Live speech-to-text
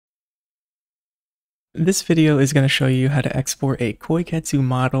This video is going to show you how to export a Koikatsu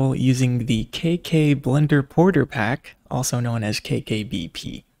model using the KK Blender Porter Pack, also known as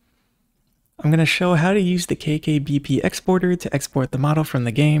KKBP. I'm going to show how to use the KKBP exporter to export the model from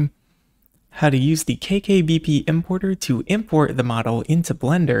the game, how to use the KKBP importer to import the model into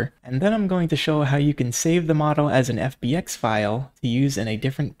Blender, and then I'm going to show how you can save the model as an FBX file to use in a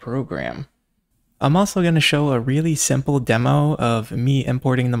different program. I'm also going to show a really simple demo of me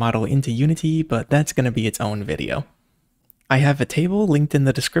importing the model into Unity, but that's going to be its own video. I have a table linked in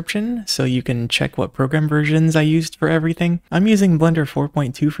the description, so you can check what program versions I used for everything. I'm using Blender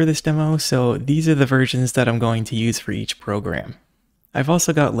 4.2 for this demo, so these are the versions that I'm going to use for each program. I've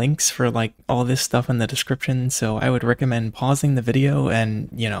also got links for all this stuff in the description, so I would recommend pausing the video and,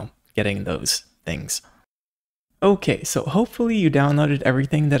 getting those things. Okay, so hopefully you downloaded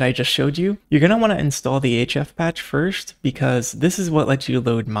everything that I just showed you. You're going to want to install the HF patch first, because this is what lets you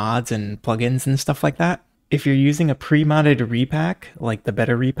load mods and plugins and stuff like that. If you're using a pre-modded repack, like the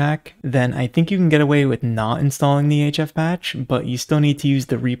Better repack, then I think you can get away with not installing the HF patch, but you still need to use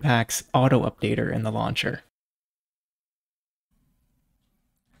the repack's auto-updater in the launcher.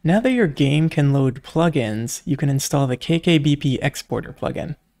 Now that your game can load plugins, you can install the KKBP exporter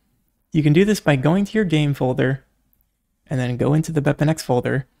plugin. You can do this by going to your game folder, and then go into the BepInEx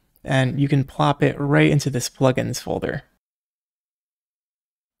folder, and you can plop it right into this plugins folder.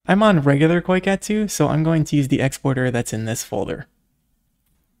 I'm on regular Koikatsu, so I'm going to use the exporter that's in this folder.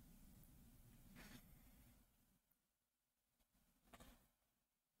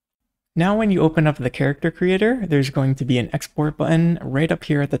 Now when you open up the character creator, there's going to be an export button right up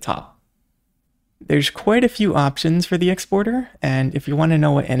here at the top. There's quite a few options for the exporter, and if you want to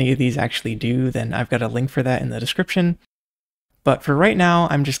know what any of these actually do, then I've got a link for that in the description. But for right now,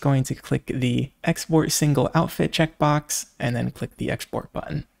 I'm just going to click the Export Single Outfit checkbox and then click the Export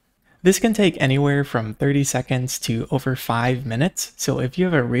button. This can take anywhere from 30 seconds to over 5 minutes, so if you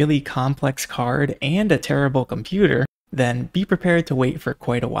have a really complex card and a terrible computer, then be prepared to wait for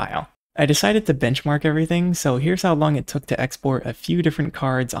quite a while. I decided to benchmark everything, so here's how long it took to export a few different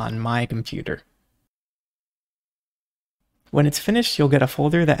cards on my computer. When it's finished, you'll get a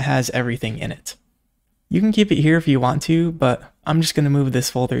folder that has everything in it. You can keep it here if you want to, but I'm just going to move this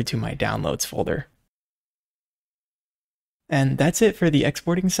folder to my Downloads folder. And that's it for the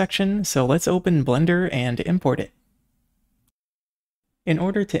exporting section, so let's open Blender and import it. In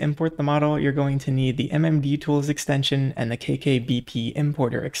order to import the model, you're going to need the MMD Tools extension and the KKBP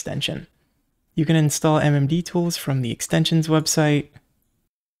Importer extension. You can install MMD Tools from the extensions website,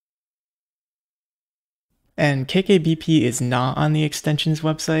 and KKBP is not on the extensions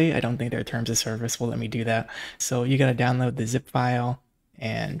website. I don't think their terms of service will let me do that. So you gotta download the zip file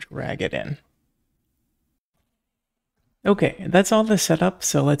and drag it in. Okay, that's all the setup,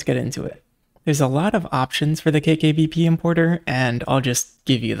 so let's get into it. There's a lot of options for the KKBP importer, and I'll just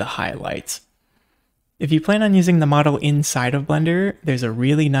give you the highlights. If you plan on using the model inside of Blender, there's a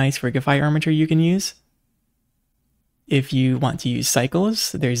really nice Rigify armature you can use. If you want to use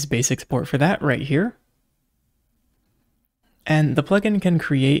cycles, there's basic support for that right here. And the plugin can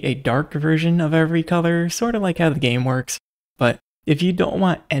create a dark version of every color, sort of like how the game works, but if you don't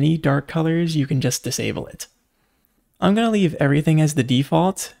want any dark colors, you can just disable it. I'm going to leave everything as the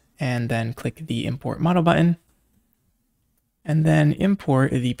default, and then click the Import Model button, and then import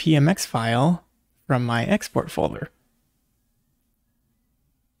the PMX file from my export folder.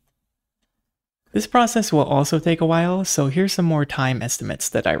 This process will also take a while, so here's some more time estimates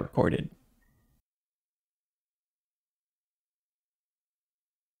that I recorded.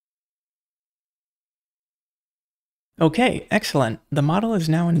 Okay, excellent. The model is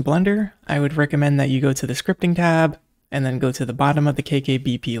now in Blender. I would recommend that you go to the Scripting tab, and then go to the bottom of the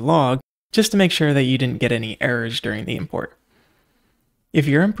KKBP log, just to make sure that you didn't get any errors during the import. If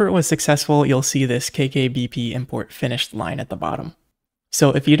your import was successful, you'll see this KKBP import finished line at the bottom.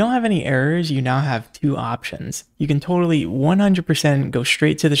 So if you don't have any errors, you now have two options. You can totally 100% go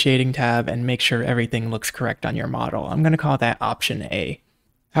straight to the Shading tab and make sure everything looks correct on your model. I'm going to call that option A.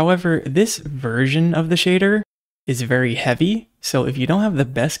 However, this version of the shader is very heavy, so if you don't have the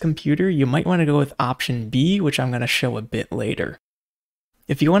best computer, you might want to go with option B, which I'm going to show a bit later.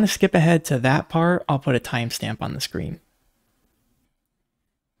 If you want to skip ahead to that part, I'll put a timestamp on the screen.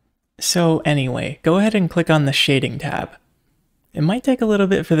 So anyway, go ahead and click on the Shading tab. It might take a little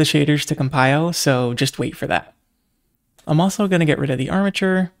bit for the shaders to compile, so just wait for that. I'm also going to get rid of the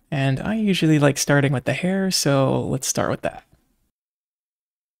armature, and I usually like starting with the hair, so let's start with that.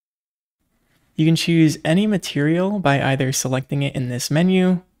 You can choose any material by either selecting it in this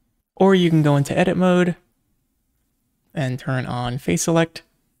menu, or you can go into edit mode and turn on face select,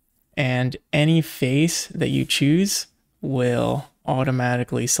 and any face that you choose will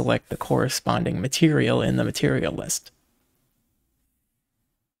automatically select the corresponding material in the material list.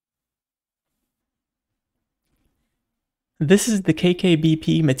 This is the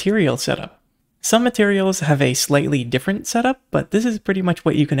KKBP material setup. Some materials have a slightly different setup, but this is pretty much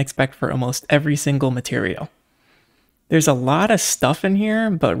what you can expect for almost every single material. There's a lot of stuff in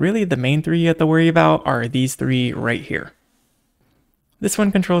here, but really the main three you have to worry about are these three right here. This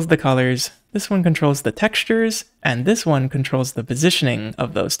one controls the colors, this one controls the textures, and this one controls the positioning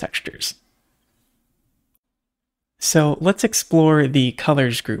of those textures. So let's explore the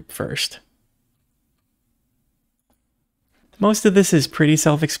colors group first. Most of this is pretty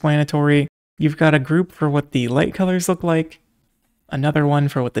self-explanatory. You've got a group for what the light colors look like, another one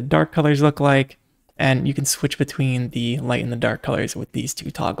for what the dark colors look like, and you can switch between the light and the dark colors with these two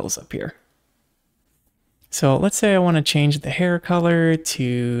toggles up here. So let's say I want to change the hair color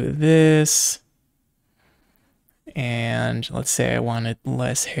to this, and let's say I wanted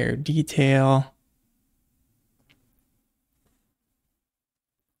less hair detail.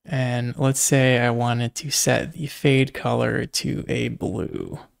 And let's say I wanted to set the fade color to a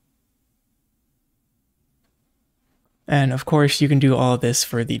blue. And of course, you can do all of this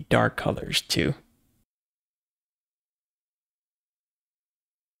for the dark colors too.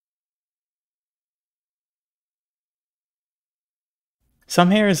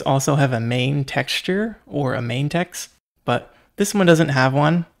 Some hairs also have a main texture or a main text, but this one doesn't have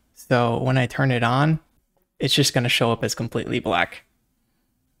one. So when I turn it on, it's just going to show up as completely black.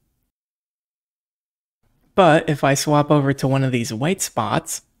 But if I swap over to one of these white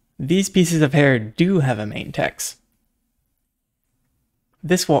spots, these pieces of hair do have a main text.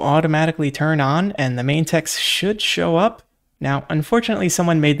 This will automatically turn on and the main text should show up. Now, unfortunately,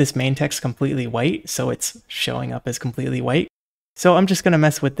 someone made this main text completely white, so it's showing up as completely white. So I'm just going to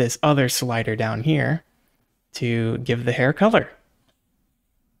mess with this other slider down here to give the hair color.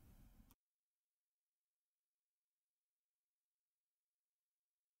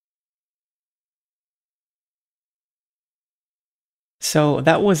 So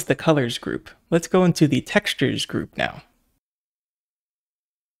that was the colors group. Let's go into the textures group now.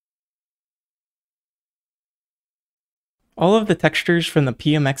 All of the textures from the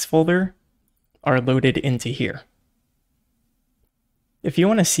PMX folder are loaded into here. If you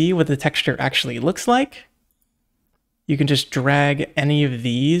want to see what the texture actually looks like, you can just drag any of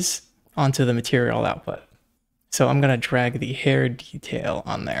these onto the material output. So I'm going to drag the hair detail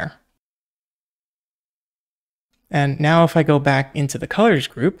on there. And now if I go back into the colors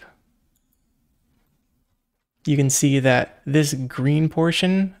group, you can see that this green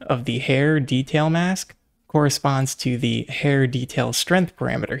portion of the hair detail mask corresponds to the hair detail strength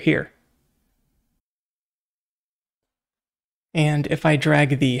parameter here. And if I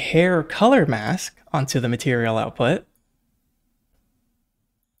drag the hair color mask onto the material output,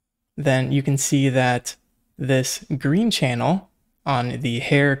 then you can see that this green channel on the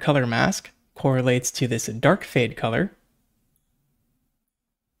hair color mask correlates to this dark fade color.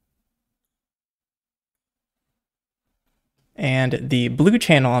 And the blue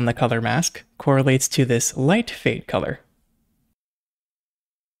channel on the color mask correlates to this light fade color.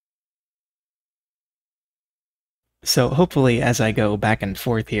 So hopefully as I go back and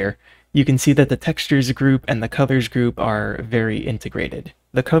forth here, you can see that the textures group and the colors group are very integrated.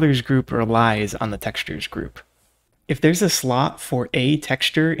 The colors group relies on the textures group. If there's a slot for a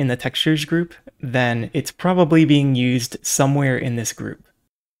texture in the textures group, then it's probably being used somewhere in this group.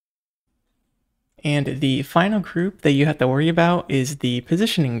 And the final group that you have to worry about is the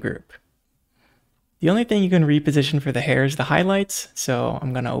positioning group. The only thing you can reposition for the hair is the highlights, so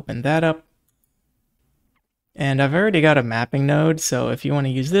I'm going to open that up. And I've already got a mapping node, so if you want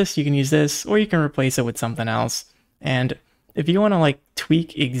to use this, you can use this, or you can replace it with something else. And if you want to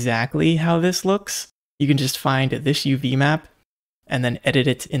tweak exactly how this looks, you can just find this UV map and then edit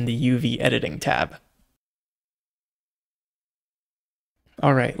it in the UV editing tab.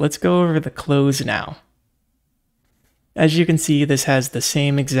 All right, let's go over the clothes now. As you can see, this has the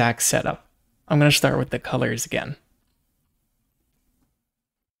same exact setup. I'm going to start with the colors again.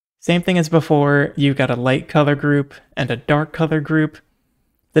 Same thing as before, you've got a light color group and a dark color group.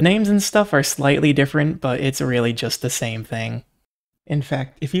 The names and stuff are slightly different, but it's really just the same thing. In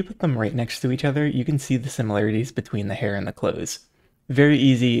fact, if you put them right next to each other, you can see the similarities between the hair and the clothes. Very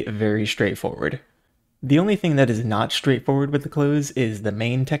easy, very straightforward. The only thing that is not straightforward with the clothes is the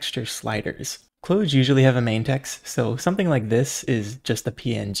main texture sliders. Clothes usually have a main text, so something like this is just a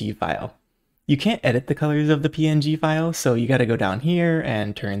PNG file. You can't edit the colors of the PNG file, so you gotta go down here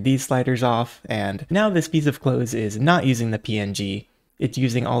and turn these sliders off, and now this piece of clothes is not using the PNG, it's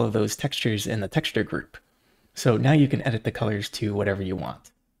using all of those textures in the texture group. So now you can edit the colors to whatever you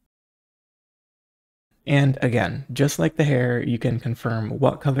want. And again, just like the hair, you can confirm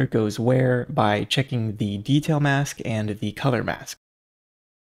what color goes where by checking the detail mask and the color mask.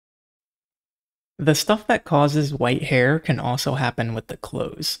 The stuff that causes white hair can also happen with the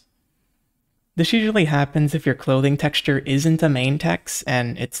clothes. This usually happens if your clothing texture isn't a main text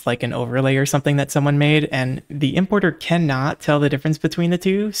and it's like an overlay or something that someone made, and the importer cannot tell the difference between the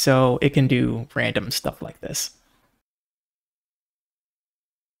two, so it can do random stuff like this.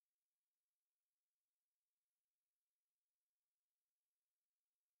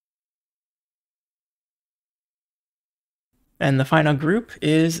 And the final group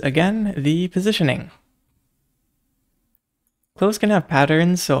is, again, the positioning. Clothes can have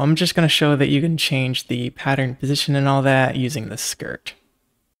patterns, so I'm just going to show that you can change the pattern position and all that using the skirt.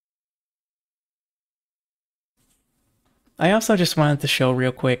 I also just wanted to show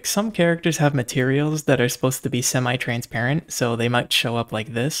real quick, some characters have materials that are supposed to be semi-transparent, so they might show up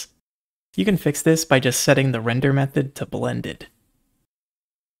like this. You can fix this by just setting the render method to blended.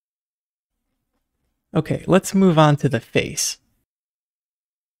 Okay, let's move on to the face.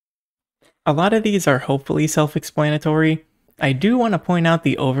 A lot of these are hopefully self-explanatory. I do want to point out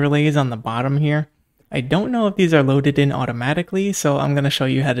the overlays on the bottom here. I don't know if these are loaded in automatically, so I'm going to show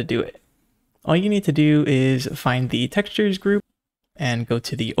you how to do it. All you need to do is find the textures group and go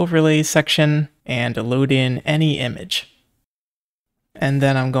to the overlays section and load in any image. And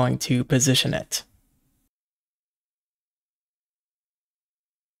then I'm going to position it.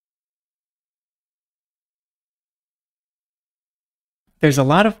 There's a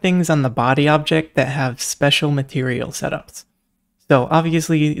lot of things on the body object that have special material setups. So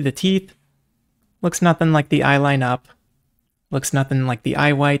obviously the teeth looks nothing like the eye line up, looks nothing like the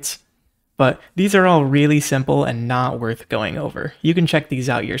eye whites, but these are all really simple and not worth going over. You can check these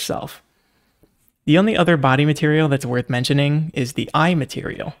out yourself. The only other body material that's worth mentioning is the eye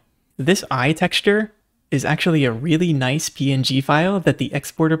material. This eye texture is actually a really nice PNG file that the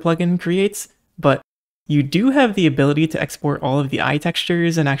exporter plugin creates, but you do have the ability to export all of the eye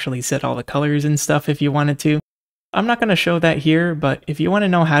textures and actually set all the colors and stuff if you wanted to. I'm not going to show that here, but if you want to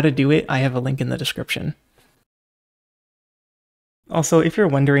know how to do it, I have a link in the description. Also, if you're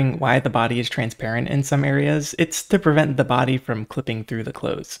wondering why the body is transparent in some areas, it's to prevent the body from clipping through the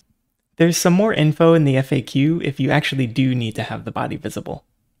clothes. There's some more info in the FAQ if you actually do need to have the body visible.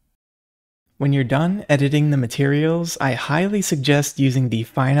 When you're done editing the materials, I highly suggest using the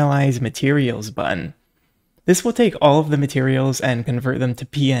Finalize Materials button. This will take all of the materials and convert them to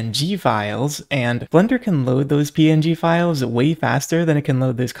PNG files, and Blender can load those PNG files way faster than it can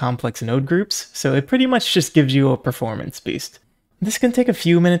load those complex node groups, so it pretty much just gives you a performance boost. This can take a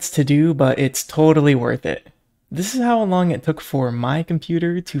few minutes to do, but it's totally worth it. This is how long it took for my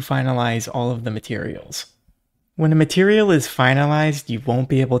computer to finalize all of the materials. When a material is finalized, you won't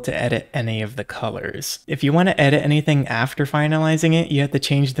be able to edit any of the colors. If you want to edit anything after finalizing it, you have to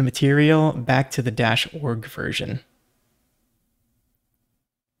change the material back to the -org version.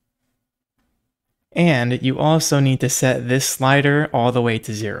 And you also need to set this slider all the way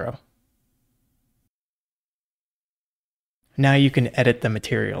to 0. Now you can edit the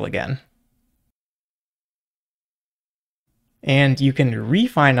material again. And you can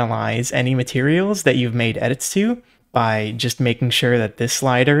refinalize any materials that you've made edits to by just making sure that this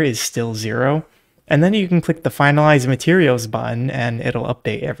slider is still 0. And then you can click the Finalize Materials button and it'll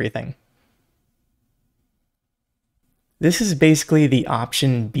update everything. This is basically the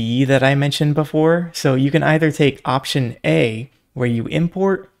option B that I mentioned before. So you can either take option A, where you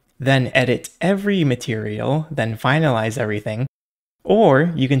import, then edit every material, then finalize everything.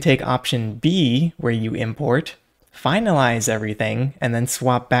 Or you can take option B, where you import, finalize everything, and then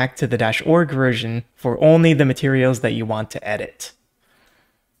swap back to the -org version for only the materials that you want to edit.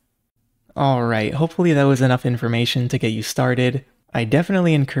 Alright, hopefully that was enough information to get you started. I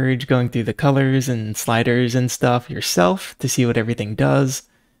definitely encourage going through the colors and sliders and stuff yourself to see what everything does.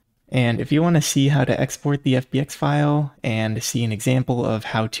 And if you want to see how to export the FBX file and see an example of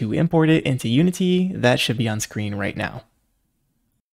how to import it into Unity, that should be on screen right now.